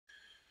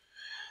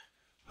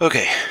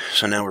Okay,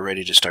 so now we're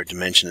ready to start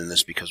dimensioning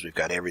this because we've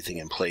got everything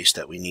in place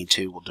that we need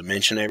to. We'll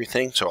dimension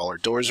everything. So all our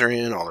doors are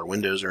in, all our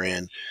windows are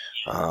in.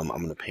 I'm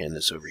going to pan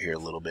this over here a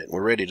little bit.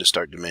 We're ready to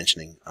start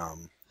dimensioning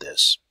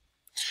this.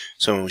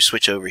 So when we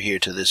switch over here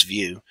to this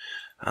view,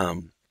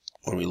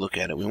 when we look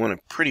at it, we want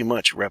to pretty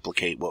much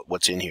replicate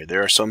what's in here.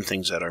 There are some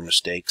things that are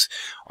mistakes.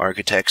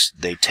 Architects,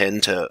 they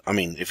tend to,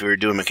 if we were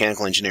doing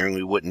mechanical engineering,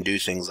 we wouldn't do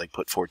things like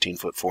put 14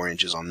 foot 4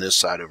 inches on this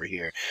side over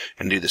here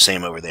and do the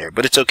same over there.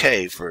 But it's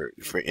okay for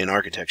in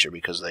architecture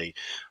because they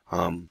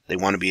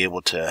want to be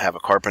able to have a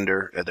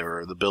carpenter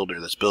or the builder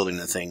that's building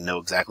the thing know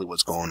exactly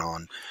what's going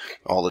on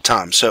all the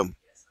time. So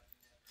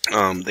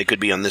they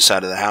could be on this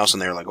side of the house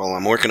and they're like, well,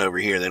 I'm working over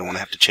here. They don't want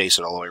to have to chase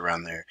it all the way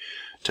around there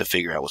to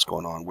figure out what's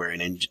going on, where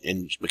in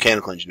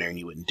mechanical engineering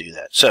you wouldn't do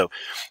that. So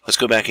let's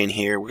go back in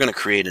here. We're going to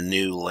create a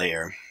new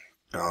layer.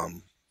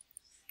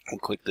 We'll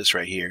click this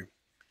right here.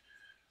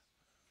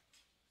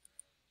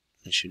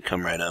 It should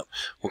come right up.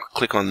 We'll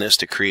click on this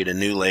to create a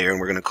new layer, and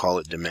we're going to call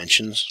it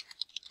dimensions.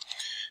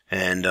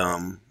 And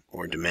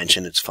or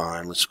dimension, it's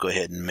fine. Let's go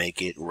ahead and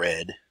make it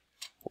red.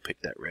 We'll pick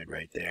that red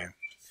right there.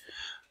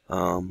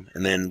 And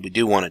then we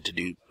do want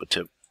it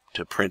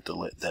to print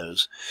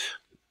those.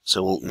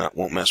 So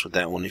won't mess with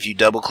that one. If you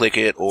double click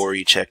it or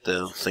you check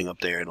the thing up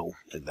there,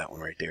 that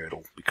one right there,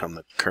 it'll become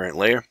the current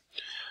layer.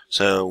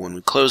 So when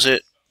we close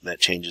it,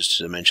 that changes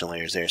to dimension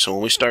layers there. So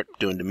when we start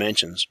doing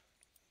dimensions,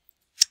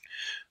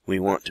 we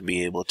want to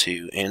be able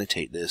to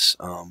annotate this.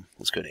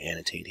 Let's go to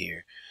annotate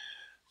here.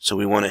 So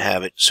we want to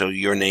have it so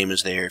your name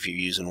is there. If you're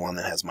using one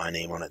that has my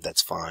name on it,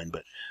 that's fine.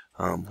 But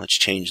let's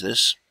change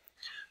this.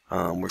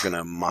 We're going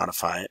to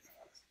modify it.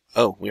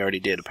 Oh, we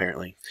already did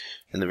apparently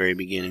in the very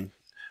beginning.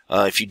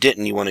 If you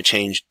didn't, you want to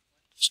change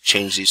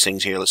these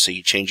things here. Let's say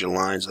you change your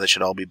lines. That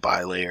should all be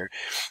by layer.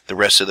 The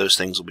rest of those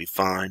things will be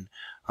fine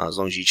as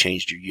long as you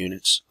changed your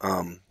units.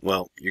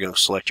 Well, you're going to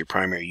select your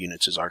primary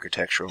units as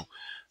architectural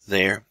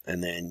there,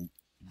 and then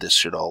this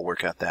should all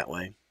work out that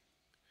way.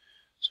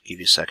 So give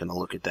you a second to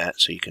look at that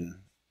so you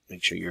can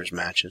make sure yours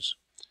matches.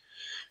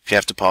 If you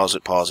have to pause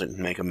it and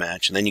make a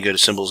match. And then you go to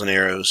symbols and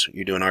arrows.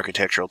 You're doing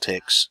architectural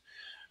ticks.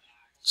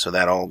 So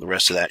that the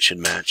rest of that should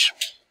match.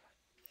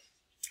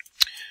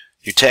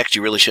 Your text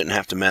you really shouldn't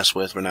have to mess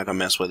with. We're not going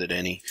to mess with it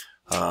any.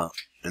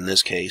 In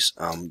this case,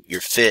 your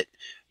fit,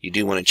 you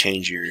do want to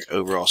change your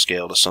overall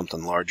scale to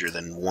something larger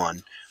than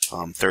 1.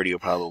 30 will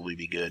probably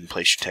be good, and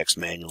place your text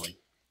manually.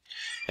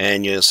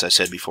 And yes, I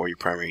said before, your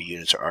primary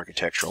units are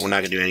architectural. We're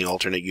not going to do any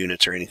alternate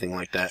units or anything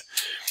like that.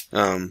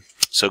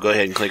 So go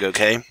ahead and click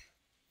OK.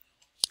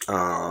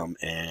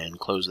 And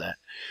close that.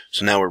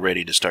 So now we're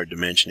ready to start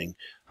dimensioning.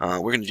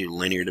 We're going to do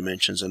linear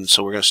dimensions, and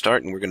so we're going to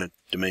start and we're going to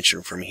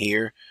dimension from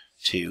here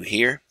to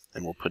here.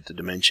 And we'll put the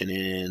dimension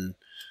in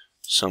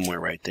somewhere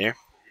right there.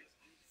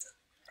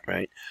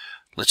 Right.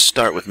 Let's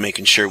start with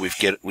making sure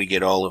we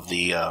get all of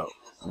the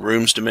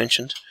rooms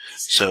dimensioned.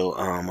 So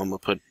I'm going to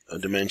put a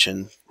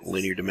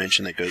linear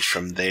dimension that goes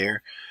from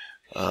there.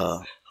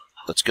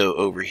 Let's go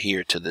over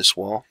here to this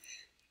wall.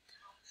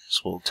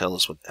 This will tell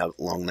us how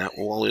long that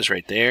wall is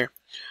right there.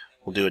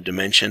 We'll do a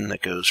dimension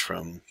that goes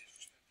from.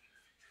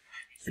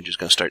 We're just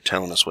going to start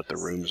telling us what the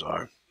rooms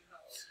are.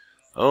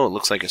 Oh, it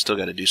looks like I still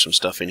got to do some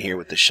stuff in here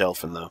with the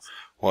shelf and the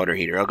water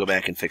heater. I'll go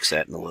back and fix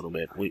that in a little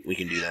bit. We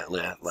can do that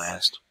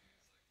last.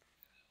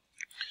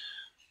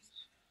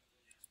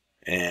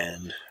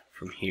 And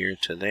from here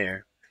to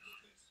there.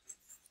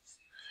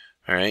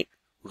 Alright,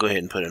 we'll go ahead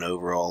and put an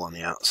overall on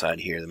the outside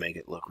here to make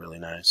it look really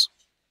nice.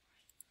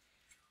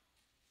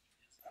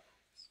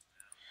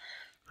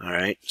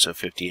 Alright, so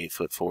 58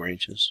 foot 4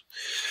 inches.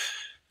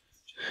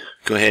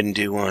 Go ahead and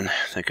do one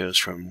that goes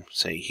from,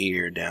 say,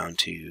 here down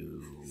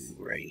to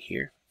right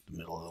here, the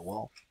middle of the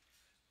wall.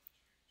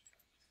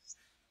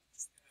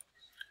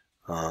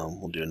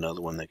 We'll do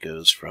another one that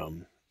goes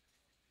from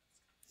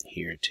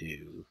here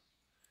to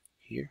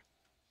here.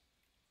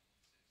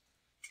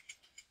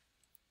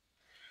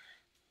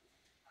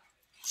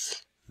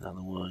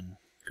 Another one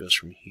goes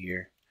from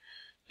here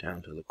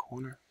down to the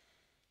corner.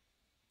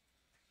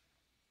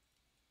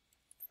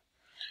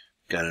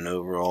 Got an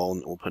overall,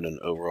 and we'll put an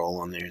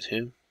overall on there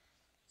too.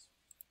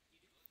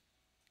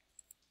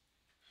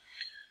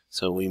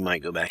 So we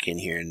might go back in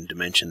here and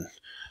dimension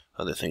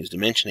other things.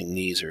 Dimensioning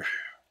these are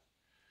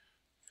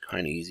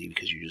kind of easy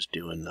because you're just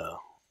doing the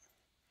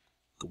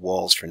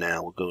walls for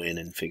now. We'll go in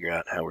and figure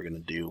out how we're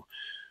going to do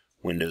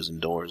windows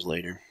and doors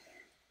later.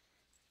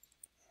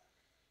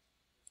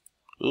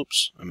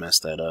 Oops, I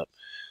messed that up.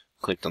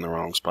 Clicked on the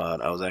wrong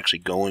spot. I was actually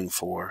going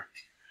for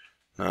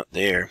not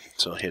there,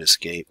 so I'll hit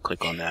escape,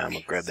 click on that. I'm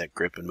going to grab that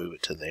grip and move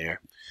it to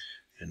there,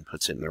 and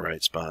puts it in the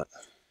right spot.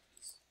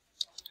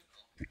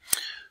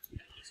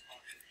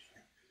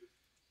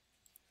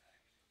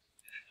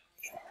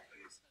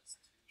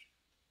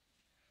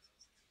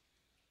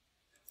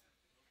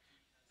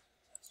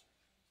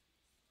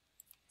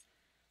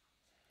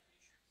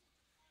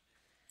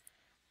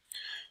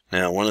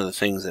 Now, one of the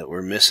things that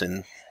we're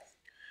missing,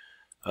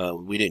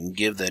 we didn't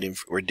give that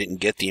didn't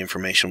get the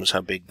information, was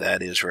how big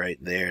that is right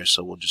there.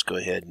 So we'll just go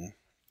ahead and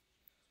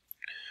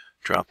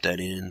drop that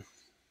in.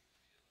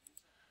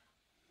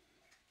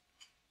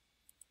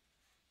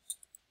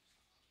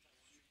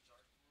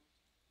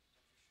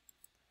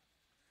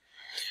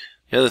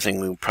 The other thing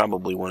we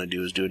probably want to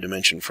do is do a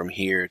dimension from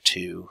here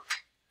to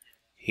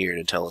here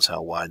to tell us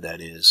how wide that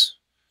is,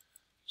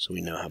 so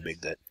we know how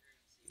big that.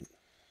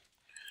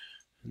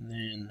 And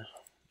then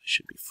it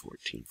should be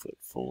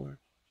 14'4".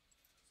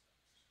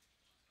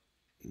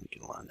 And we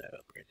can line that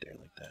up right there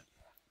like that.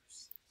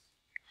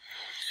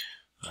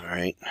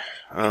 Alright,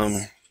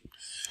 I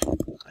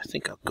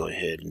think I'll go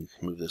ahead and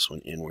move this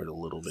one inward a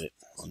little bit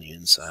on the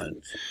inside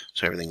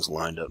so everything's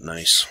lined up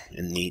nice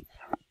and neat.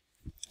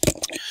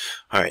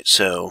 Alright,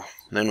 so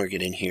then we're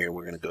getting here,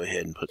 we're going to go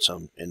ahead and put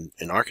some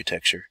in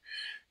architecture.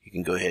 You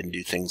can go ahead and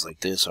do things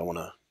like this. I want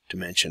to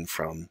dimension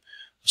from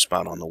a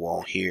spot on the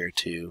wall here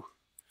to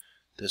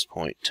this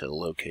point to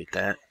locate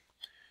that.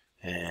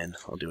 And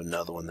I'll do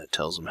another one that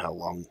tells them how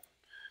long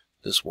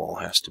this wall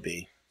has to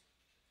be.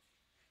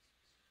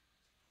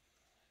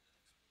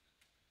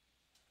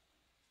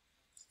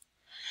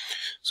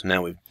 So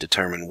now we've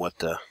determined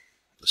what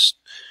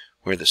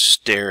where the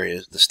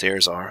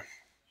stairs are.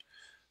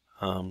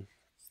 We'll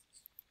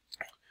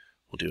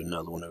do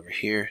another one over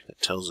here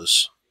that tells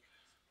us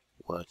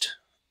what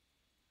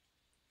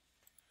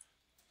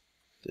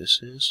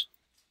this is.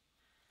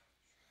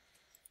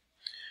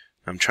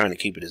 I'm trying to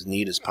keep it as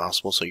neat as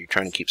possible, so you're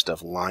trying to keep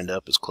stuff lined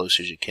up as close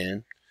as you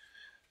can.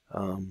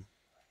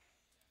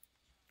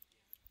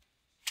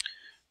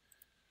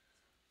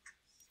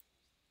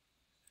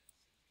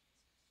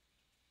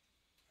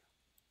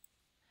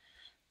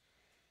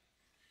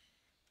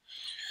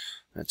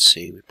 Let's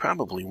see, we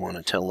probably want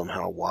to tell them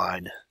how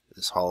wide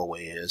this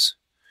hallway is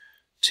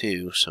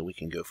too, so we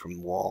can go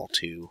from wall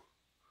to,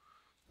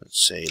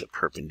 let's say, the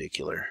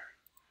perpendicular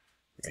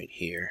right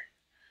here.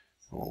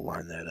 We'll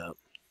line that up.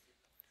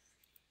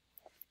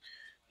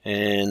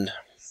 And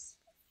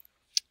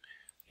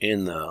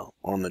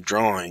on the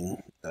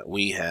drawing that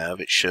we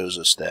have, it shows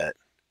us that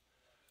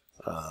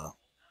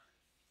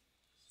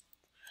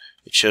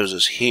it shows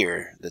us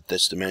here that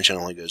this dimension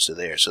only goes to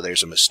there. So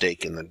there's a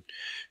mistake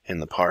in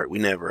the part. We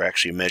never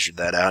actually measured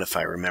that out, if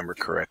I remember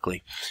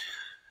correctly.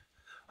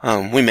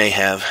 We may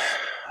have.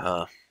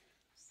 It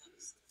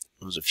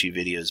was a few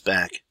videos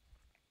back,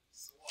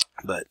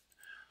 but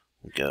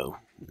we'll go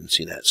and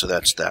see that. So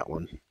that's that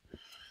one.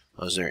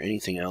 Is there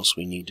anything else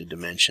we need to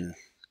dimension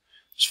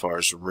as far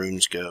as the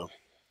rooms go?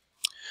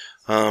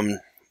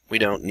 We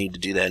don't need to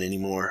do that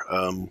anymore.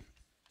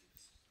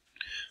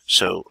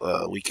 So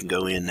we can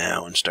go in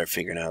now and start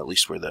figuring out at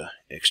least where the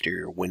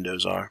exterior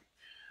windows are.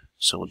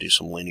 So we'll do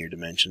some linear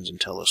dimensions and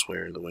tell us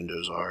where the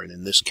windows are. And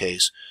in this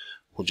case,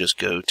 we'll just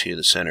go to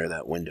the center of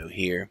that window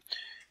here.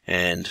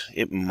 And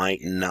it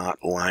might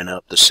not line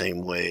up the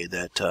same way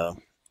that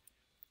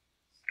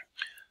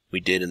we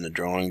did in the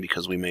drawing,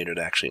 because we made it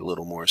actually a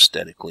little more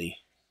aesthetically,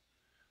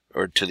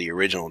 or to the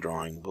original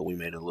drawing, but we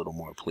made it a little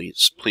more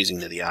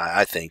pleasing to the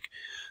eye, I think.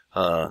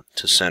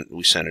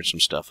 We centered some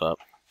stuff up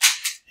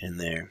in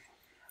there.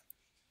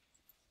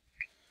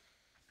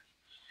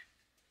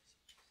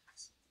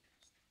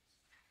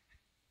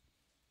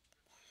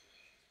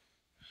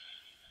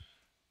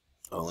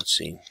 Oh, let's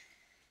see.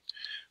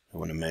 I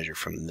want to measure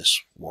from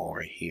this wall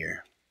right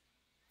here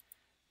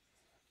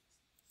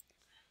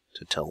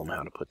to tell them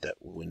how to put that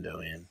window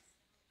in.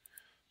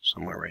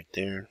 Somewhere right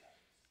there.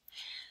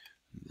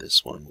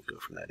 This one will go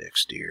from that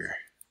exterior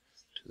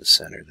to the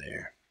center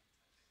there.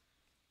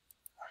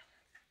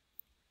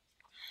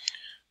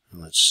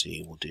 And let's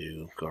see, we'll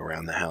go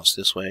around the house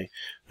this way.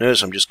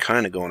 Notice I'm just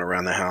kind of going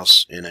around the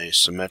house in a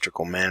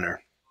symmetrical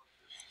manner.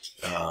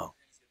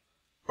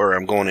 Or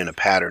I'm going in a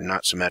pattern,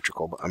 not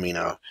symmetrical, but I mean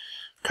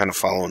kind of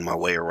following my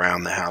way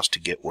around the house to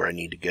get where I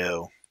need to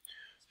go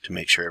to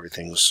make sure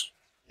everything's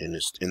in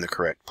the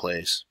correct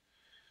place.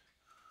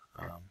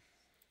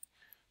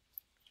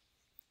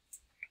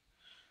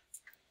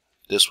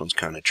 This one's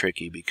kind of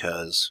tricky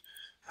because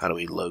how do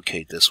we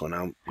locate this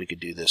one? We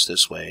could do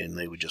this way, and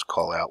they would just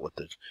call out what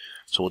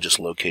so we'll just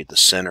locate the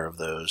center of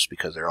those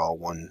because they're all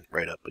one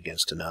right up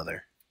against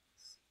another.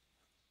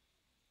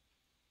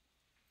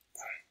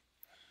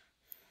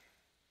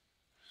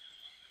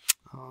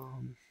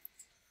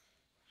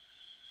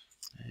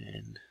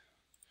 And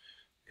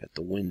got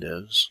the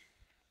windows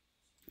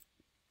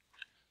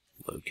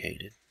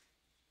located.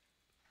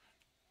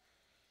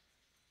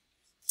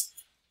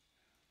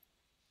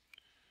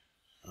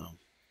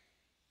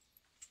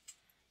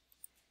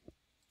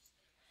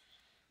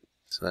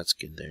 So that's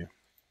good there.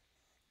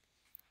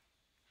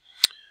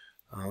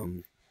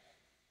 I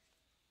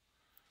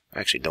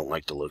actually don't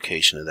like the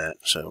location of that,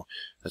 so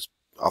that's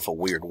off a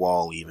weird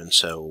wall even,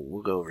 so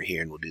we'll go over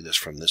here and we'll do this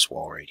from this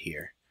wall right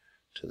here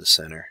to the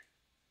center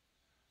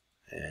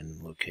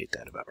and locate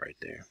that about right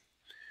there.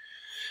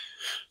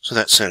 So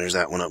that centers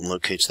that one up and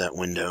locates that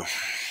window.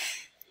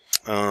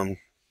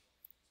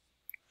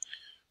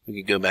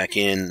 We could go back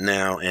in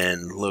now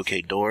and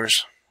locate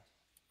doors.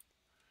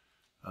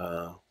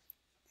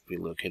 We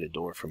locate a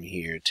door from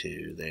here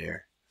to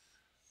there.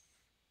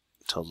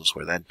 It tells us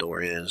where that door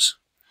is.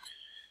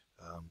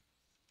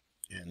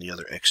 And the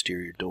other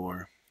exterior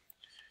door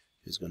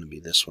is going to be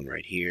this one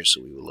right here,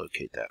 so we will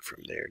locate that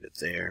from there to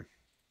there.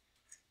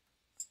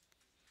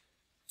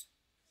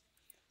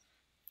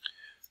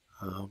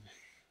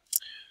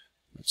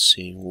 Let's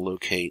see, we'll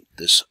locate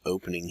this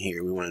opening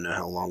here. We want to know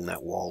how long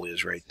that wall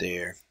is right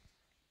there.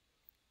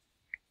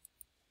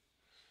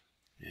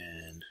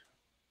 And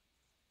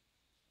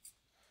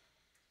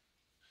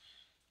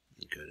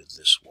go to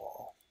this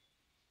wall.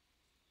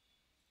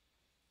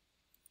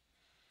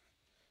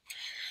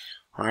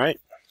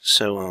 Alright,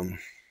 so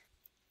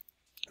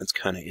that's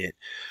kind of it.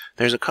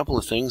 There's a couple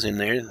of things in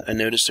there. I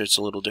noticed it's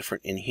a little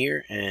different in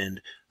here, and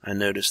I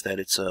noticed that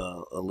it's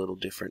a little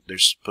different.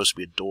 There's supposed to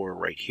be a door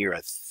right here, I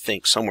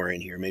think, somewhere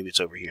in here. Maybe it's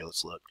over here.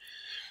 Let's look.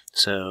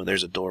 So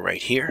there's a door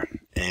right here,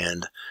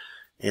 and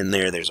in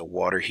there there's a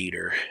water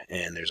heater,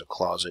 and there's a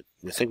closet.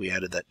 I think we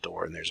added that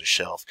door, and there's a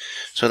shelf.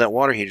 So that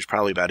water heater is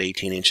probably about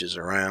 18 inches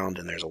around,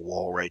 and there's a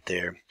wall right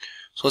there.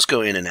 So let's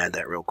go in and add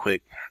that real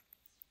quick.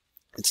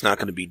 It's not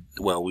going to be,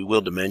 well, we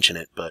will dimension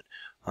it, but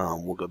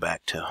we'll go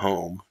back to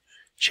Home,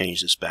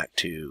 change this back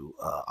to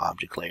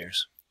Object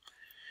Layers.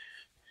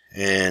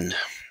 And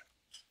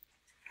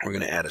we're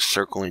going to add a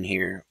circle in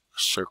here,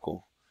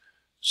 circle,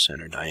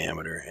 center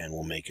diameter, and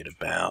we'll make it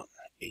about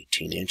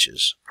 18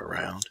 inches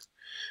around.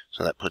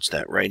 So that puts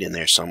that right in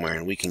there somewhere,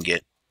 and we can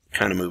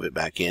kind of move it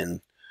back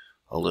in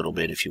a little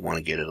bit if you want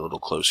to get it a little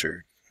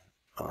closer.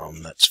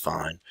 That's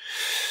fine.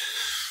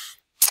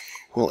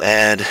 We'll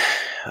add,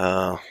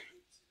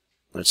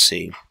 let's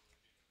see,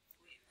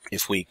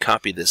 if we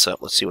copy this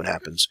up, let's see what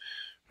happens.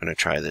 I'm going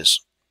to try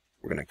this.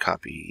 We're going to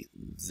copy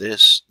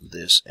this,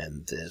 this,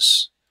 and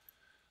this.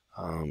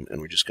 And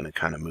we're just going to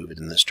kind of move it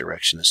in this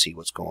direction to see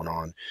what's going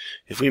on.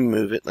 If we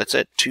move it, let's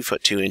at 2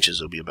 foot 2 inches,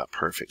 it'll be about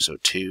perfect. So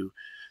 2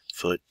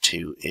 foot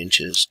 2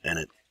 inches, and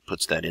it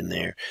puts that in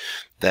there.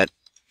 That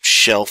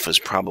shelf is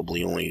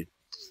probably only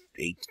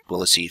 8. Well,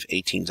 let's see if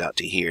 18's out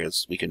to here.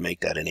 We could make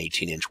that an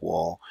 18-inch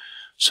wall.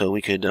 So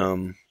we could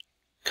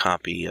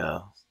copy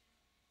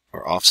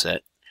or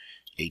offset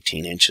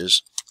 18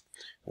 inches.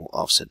 We'll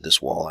offset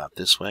this wall out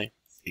this way,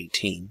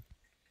 18.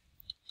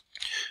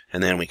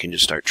 And then we can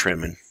just start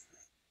trimming.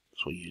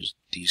 So we'll use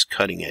these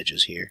cutting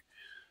edges here,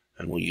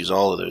 and we'll use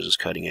all of those as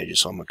cutting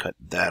edges. So I'm going to cut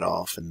that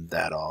off and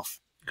that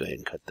off. Go ahead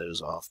and cut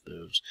those off,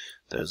 those,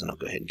 and I'll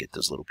go ahead and get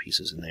those little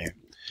pieces in there.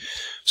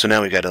 So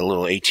now we've got a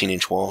little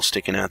 18-inch wall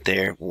sticking out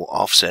there. We'll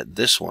offset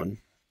this one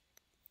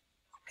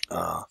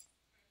 12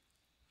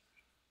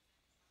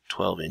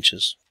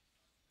 inches.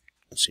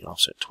 Let's see,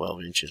 offset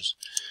 12 inches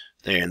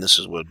there, and this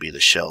is what would be the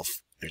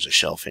shelf. There's a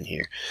shelf in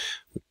here.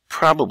 We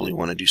probably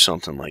want to do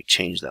something like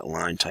change that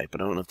line type,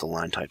 but I don't know if the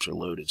line types are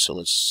loaded, so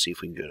let's see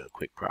if we can go to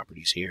quick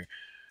properties here.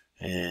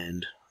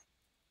 And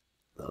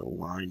the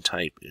line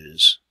type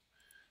is,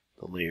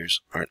 the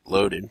layers aren't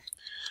loaded.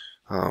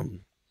 The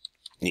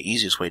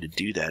easiest way to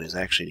do that is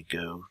actually to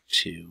go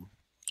to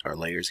our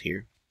layers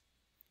here.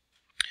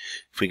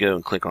 If we go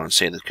and click on,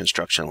 say, the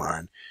construction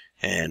line,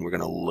 and we're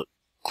going to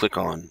click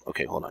on,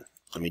 okay, hold on.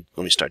 Let me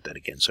start that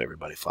again so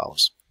everybody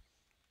follows.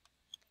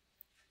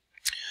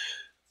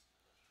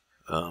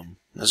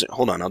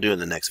 Hold on, I'll do it in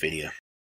the next video.